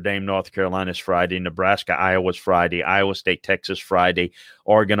that Notre Dame, North Carolina is Friday, Nebraska, Iowa's Friday, Iowa State, Texas Friday,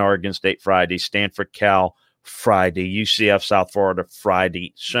 Oregon State Friday, Stanford, Cal Friday, UCF, South Florida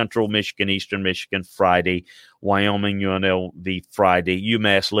Friday, Central Michigan, Eastern Michigan Friday, Wyoming, UNLV Friday,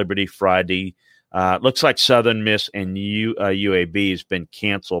 UMass Liberty Friday. Looks like Southern Miss and UAB has been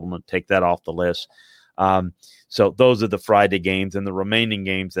canceled. I'm going to take that off the list. So those are the Friday games, and the remaining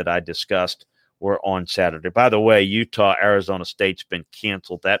games that I discussed were on Saturday. By the way, Utah, Arizona State's been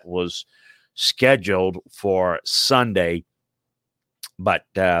canceled. That was scheduled for Sunday. But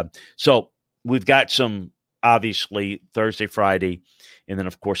so we've got some, obviously, Thursday, Friday, and then,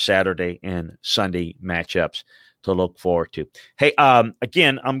 of course, Saturday and Sunday matchups to look forward to. Hey,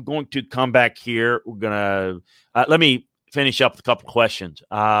 again, I'm going to come back here. We're going to let me finish up with a couple of questions.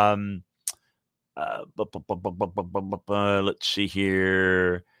 Let's see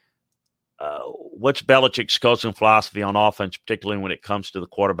here. What's Belichick's coaching philosophy on offense, particularly when it comes to the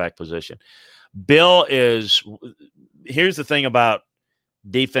quarterback position? Bill is – here's the thing about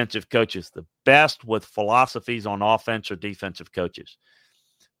defensive coaches. The best with philosophies on offense are defensive coaches.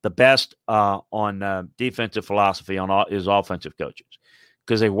 The best on defensive philosophy is offensive coaches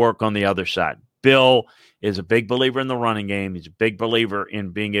because they work on the other side. Bill is a big believer in the running game. He's a big believer in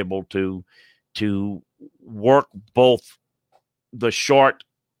being able to work both the short,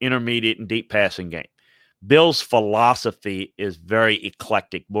 intermediate, and deep passing game. Bill's philosophy is very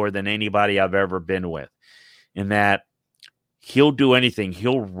eclectic, more than anybody I've ever been with, in that he'll do anything.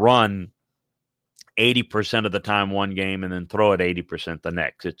 He'll run 80% of the time one game and then throw it 80% the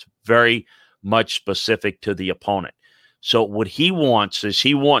next. It's very much specific to the opponent. So what he wants is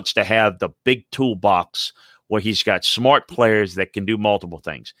he wants to have the big toolbox where he's got smart players that can do multiple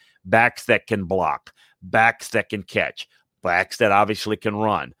things. Backs that can block, backs that can catch, backs that obviously can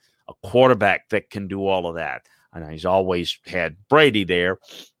run, a quarterback that can do all of that. And he's always had Brady there,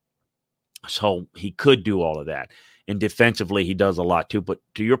 so he could do all of that. And defensively, he does a lot too. But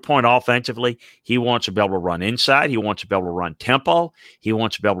to your point, offensively, he wants to be able to run inside. He wants to be able to run tempo. He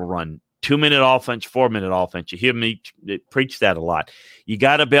wants to be able to run 2-minute offense, 4-minute offense. You hear me preach that a lot. You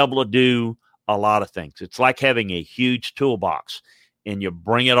got to be able to do a lot of things. It's like having a huge toolbox, and you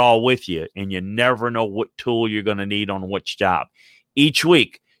bring it all with you, and you never know what tool you're going to need on which job. Each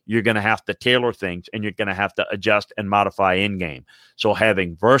week, you're going to have to tailor things, and you're going to have to adjust and modify in-game. So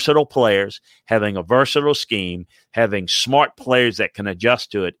having versatile players, having a versatile scheme, having smart players that can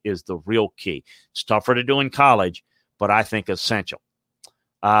adjust to it is the real key. It's tougher to do in college, but I think essential.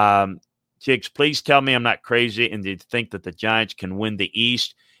 Chicks, please tell me I'm not crazy and you think that the Giants can win the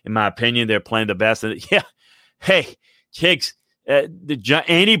East. In my opinion, they're playing the best. Yeah. Hey, Chicks,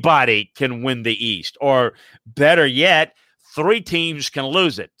 anybody can win the East. Or better yet, 3 teams can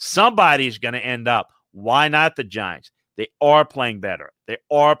lose it. Somebody's going to end up. Why not the Giants? They are playing better. They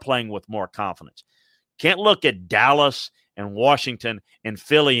are playing with more confidence. Can't look at Dallas and Washington and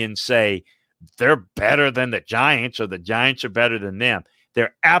Philly and say they're better than the Giants or the Giants are better than them.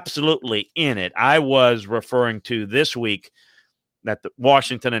 They're absolutely in it. I was referring to this week that the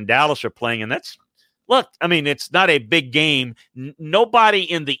Washington and Dallas are playing, and that's – look, I mean, it's not a big game. Nobody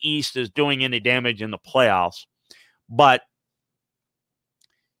in the East is doing any damage in the playoffs, but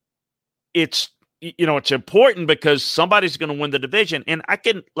it's important because somebody's going to win the division. And I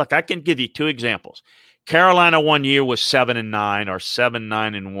can give you 2 examples. Carolina one year was 7-9 or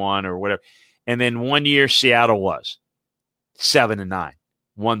 7-9-1 or whatever. And then one year Seattle was 7-9,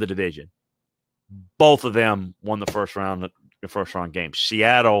 won the division. Both of them won the first round game.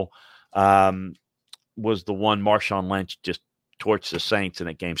 Seattle was the one Marshawn Lynch just torched the Saints in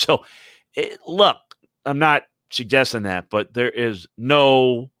that game. So look, I'm not suggesting that, but there is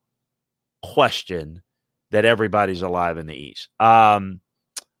no question that everybody's alive in the East.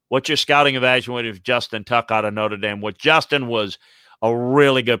 What's your scouting evaluation of Justin Tuck out of Notre Dame? Well, Justin was a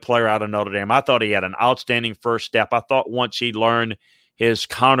really good player out of Notre Dame. I thought he had an outstanding first step. I thought once he learned his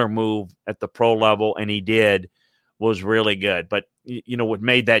counter move at the pro level, and he did, was really good. But, what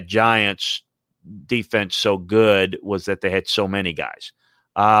made that Giants defense so good was that they had so many guys.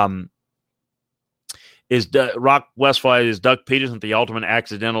 Is Rock Westfall, is Doug Peterson the ultimate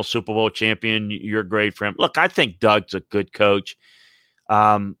accidental Super Bowl champion? Your grade for him? Look, I think Doug's a good coach.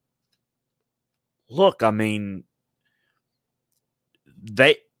 Look, I mean,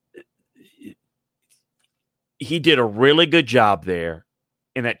 he did a really good job there,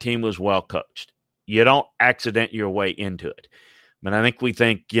 and that team was well coached. You don't accident your way into it. But I think we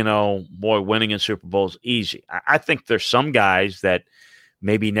think, winning a Super Bowl is easy. I think there's some guys that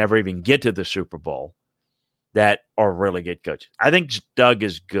maybe never even get to the Super Bowl that are really good coaches. I think Doug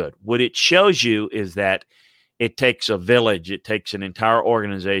is good. What it shows you is that it takes a village, it takes an entire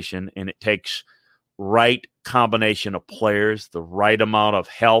organization, and it takes right combination of players, the right amount of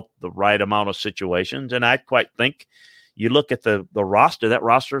help, the right amount of situations. And I quite think you look at the roster, that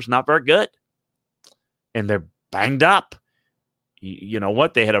roster is not very good. And they're banged up. You know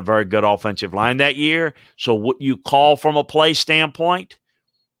what? They had a very good offensive line that year. So what you call from a play standpoint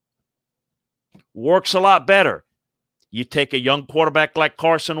works a lot better. You take a young quarterback like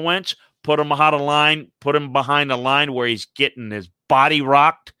Carson Wentz, put him behind a line where he's getting his body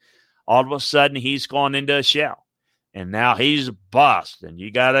rocked. All of a sudden, he's gone into a shell. And now he's a bust, and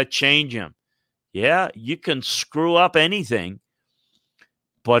you got to change him. Yeah, you can screw up anything,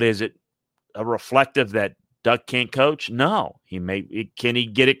 but is it a reflective that Doug can't coach? No. Can he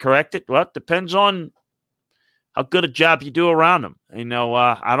get it corrected? Well, it depends on how good a job you do around him.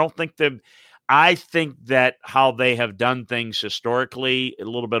 I think that how they have done things historically, a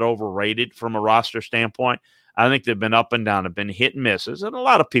little bit overrated from a roster standpoint. I think they've been up and down, have been hit and misses, and a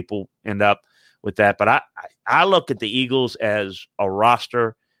lot of people end up with that. But I look at the Eagles as a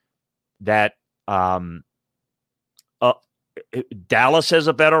roster that Dallas has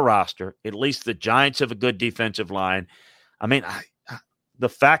a better roster. At least the Giants have a good defensive line. I mean, the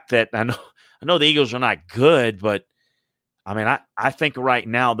fact that I know the Eagles are not good, but I mean, I think right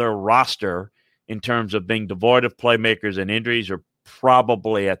now their roster in terms of being devoid of playmakers and injuries are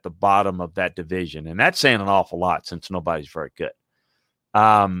probably at the bottom of that division. And that's saying an awful lot since nobody's very good.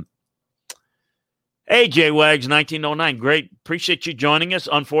 Hey, J-Wags, 1909. Great. Appreciate you joining us.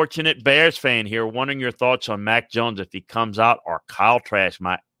 Unfortunate Bears fan here. Wondering your thoughts on Mac Jones if he comes out or Kyle Trask.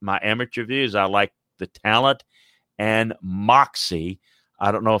 My amateur views, I like the talent and moxie.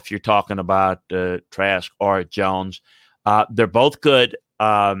 I don't know if you're talking about Trask or Jones. They're both good.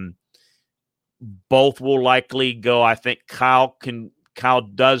 Both will likely go. I think Kyle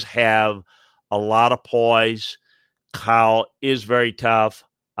does have a lot of poise. Kyle is very tough.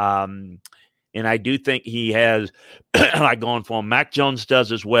 And I do think he has like going for him. Mac Jones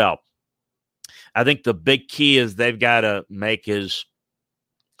does as well. I think the big key is they've got to make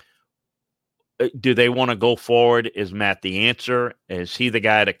do they want to go forward? Is Matt the answer? Is he the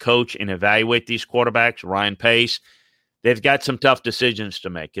guy to coach and evaluate these quarterbacks? Ryan Pace. They've got some tough decisions to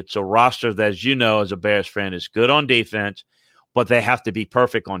make. It's a roster that, as you know, as a Bears fan, is good on defense, but they have to be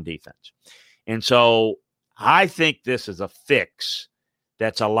perfect on defense. And so I think this is a fix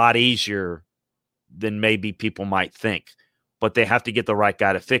that's a lot easier than maybe people might think. But they have to get the right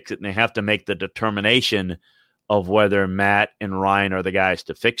guy to fix it, and they have to make the determination of whether Matt and Ryan are the guys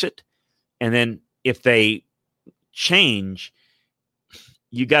to fix it. And then if they change,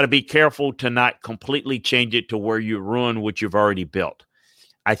 you got to be careful to not completely change it to where you ruin what you've already built.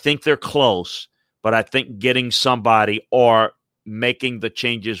 I think they're close, but I think getting somebody or making the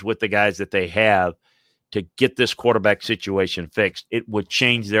changes with the guys that they have to get this quarterback situation fixed, it would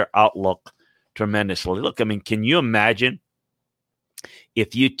change their outlook tremendously. Look, I mean, can you imagine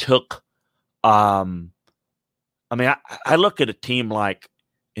if you took I look at a team like,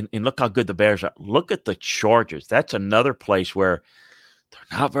 and look how good the Bears are. Look at the Chargers. That's another place where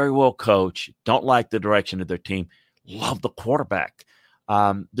they're not very well coached, don't like the direction of their team, love the quarterback.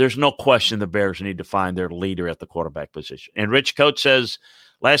 There's no question the Bears need to find their leader at the quarterback position. And Rich Coach says,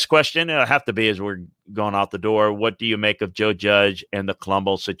 last question, it'll have to be as we're going out the door, what do you make of Joe Judge and the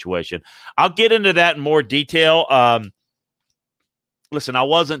Colombo situation? I'll get into that in more detail. Listen, I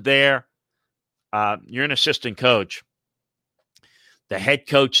wasn't there. You're an assistant coach. The head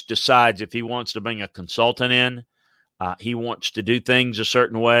coach decides if he wants to bring a consultant in. He wants to do things a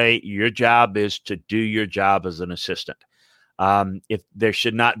certain way. Your job is to do your job as an assistant. If there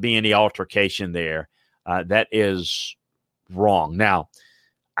should not be any altercation there, that is wrong. Now,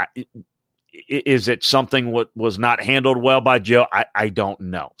 is it something what was not handled well by Joe? I don't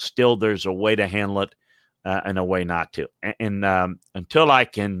know. Still, there's a way to handle it and a way not to. And until I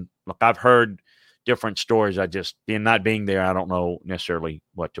can look, I've heard different stories. Not being there, I don't know necessarily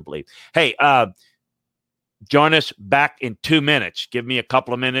what to believe. Hey, join us back in 2 minutes. Give me a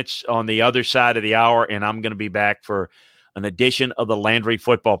couple of minutes on the other side of the hour, and I'm going to be back for an edition of the Landry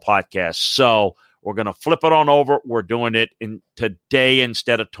Football Podcast. So we're going to flip it on over. We're doing it today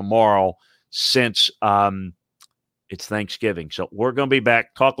instead of tomorrow since it's Thanksgiving. So we're going to be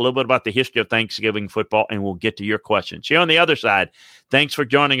back, talk a little bit about the history of Thanksgiving football, and we'll get to your questions. Here on the other side, thanks for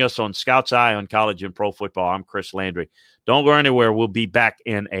joining us on Scout's Eye on College and Pro Football. I'm Chris Landry. Don't go anywhere. We'll be back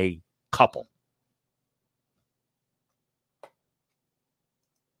in a couple.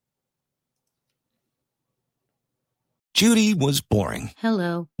 Judy was boring.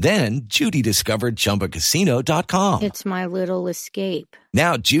 Hello. Then Judy discovered ChumbaCasino.com. It's my little escape.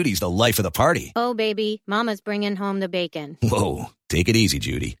 Now Judy's the life of the party. Oh, baby, mama's bringing home the bacon. Whoa, take it easy,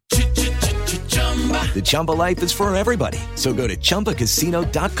 Judy. The Chumba life is for everybody. So go to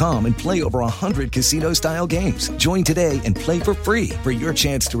ChumbaCasino.com and play over 100 casino-style games. Join today and play for free for your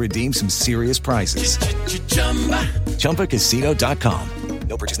chance to redeem some serious prizes. ChumbaCasino.com.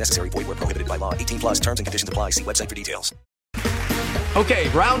 No purchase necessary. Void where prohibited by law. 18 plus terms and conditions apply. See website for details. Okay,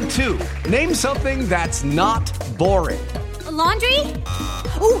 round two. Name something that's not boring. A laundry?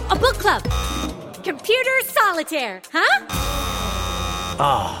 Ooh, a book club. Computer solitaire, huh?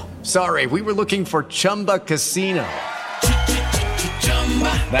 Ah, sorry, we were looking for Chumba Casino.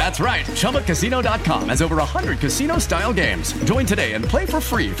 That's right, ChumbaCasino.com has over 100 casino-style games. Join today and play for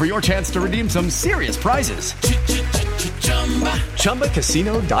free for your chance to redeem some serious prizes.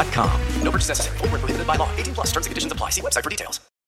 ChumbaCasino.com. No purchase necessary. Void where prohibited by law. 18 plus terms and conditions apply. See website for details.